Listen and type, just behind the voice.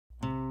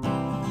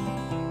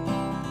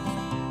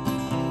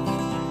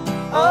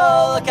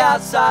Oh, look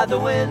outside the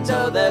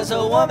window, there's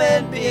a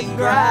woman being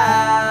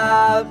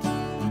grabbed.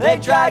 They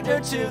dragged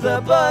her to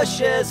the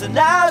bushes and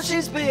now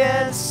she's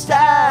being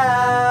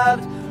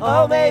stabbed.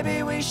 Oh,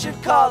 maybe we should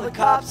call the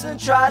cops and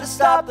try to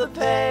stop the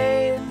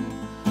pain.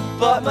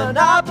 But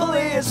Monopoly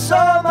is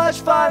so much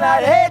fun,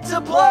 I'd hate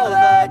to blow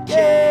the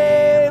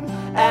game.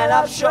 And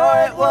I'm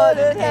sure it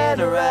wouldn't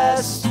hand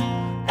arrest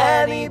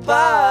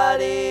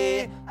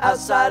anybody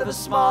outside of a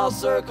small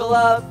circle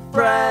of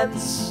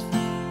friends.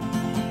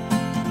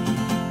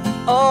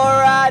 Oh,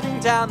 riding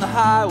down the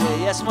highway,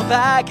 yes, my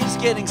back is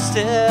getting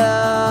stiff.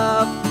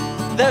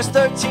 There's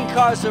 13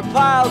 cars, they're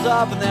piled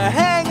up and they're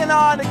hanging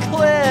on a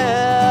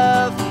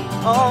cliff.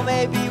 Oh,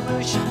 maybe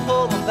we should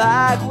pull them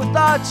back with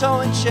our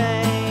towing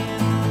chain.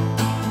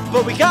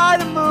 But we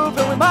gotta move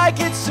and we might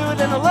get sued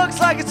and it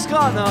looks like it's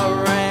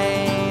gonna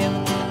rain.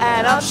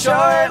 And I'm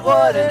sure it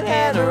wouldn't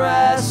hand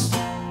arrest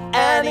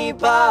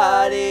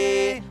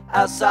anybody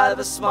outside of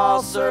a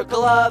small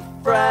circle of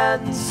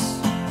friends.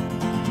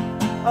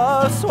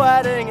 Oh,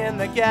 sweating in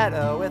the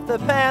ghetto with the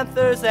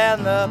Panthers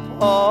and the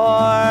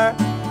poor.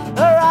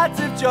 The rats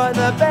have joined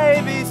the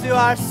babies who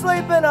are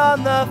sleeping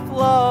on the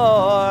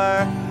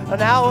floor.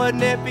 Now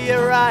wouldn't it be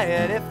a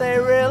riot if they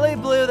really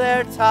blew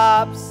their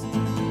tops?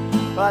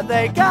 But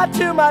they got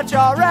too much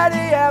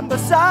already, and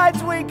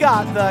besides we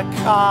got the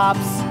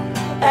cops.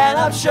 And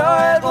I'm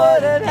sure it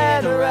wouldn't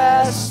hand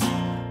arrest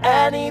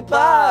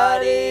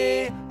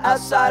anybody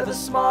outside of a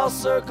small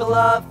circle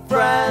of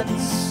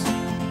friends.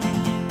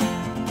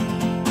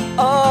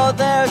 Oh,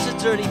 there's a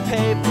dirty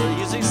paper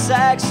using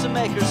sex to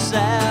make her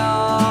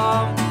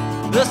sound.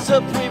 The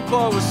Supreme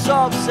Court was so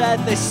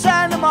upset they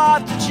sent him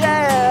off to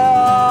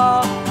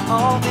jail.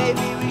 Oh,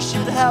 maybe we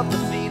should help the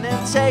fiend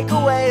and take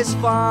away his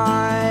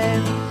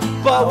fine.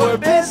 But we're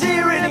busy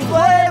reading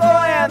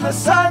Playboy and the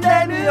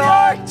Sunday New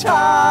York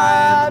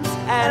Times.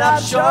 And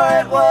I'm sure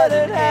it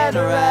wouldn't hand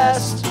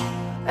arrest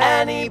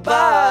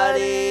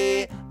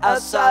anybody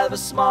outside of a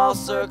small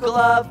circle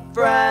of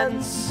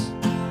friends.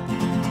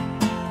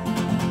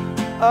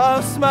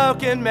 Oh,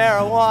 smoking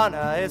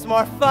marijuana is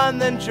more fun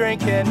than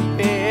drinking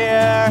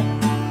beer.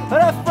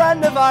 But a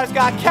friend of ours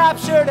got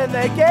captured and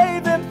they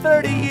gave him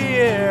 30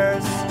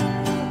 years.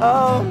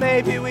 Oh,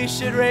 maybe we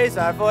should raise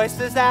our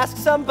voices, ask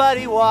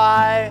somebody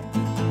why.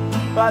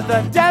 But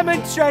the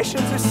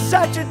demonstrations are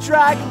such a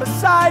drag, and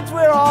besides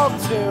we're all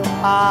too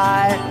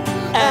high.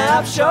 And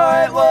I'm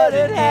sure it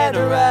wouldn't hand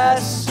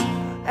arrest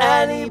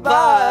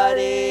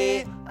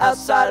anybody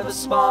outside of a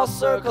small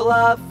circle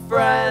of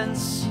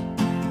friends.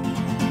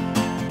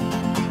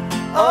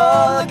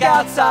 Oh, look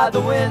outside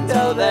the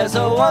window, there's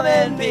a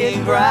woman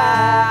being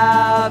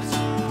grabbed.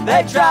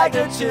 They dragged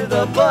her to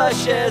the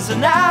bushes and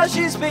now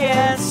she's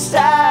being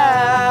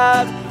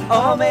stabbed.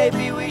 Oh,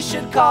 maybe we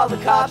should call the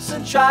cops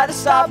and try to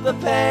stop the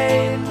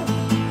pain.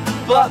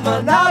 But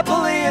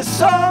Monopoly is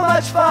so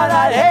much fun,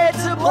 I'd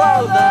hate to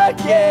blow the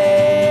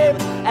game.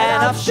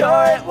 And I'm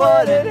sure it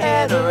wouldn't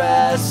hand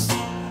arrest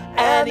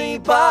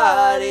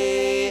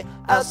anybody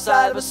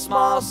outside of a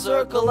small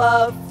circle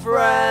of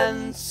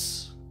friends.